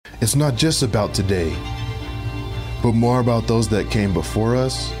It's not just about today, but more about those that came before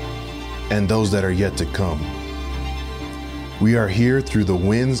us and those that are yet to come. We are here through the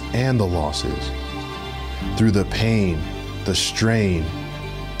wins and the losses, through the pain, the strain,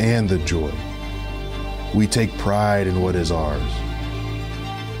 and the joy. We take pride in what is ours.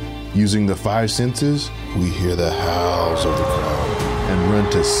 Using the five senses, we hear the howls of the crowd and run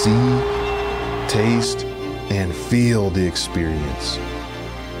to see, taste, and feel the experience.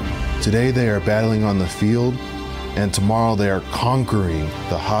 Today they are battling on the field, and tomorrow they are conquering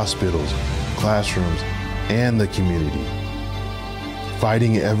the hospitals, classrooms, and the community.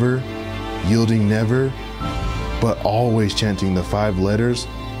 Fighting ever, yielding never, but always chanting the five letters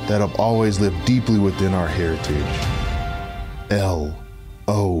that have always lived deeply within our heritage. L-O-B-O-S,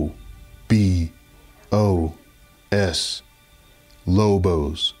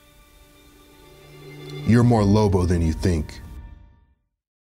 Lobos. You're more Lobo than you think.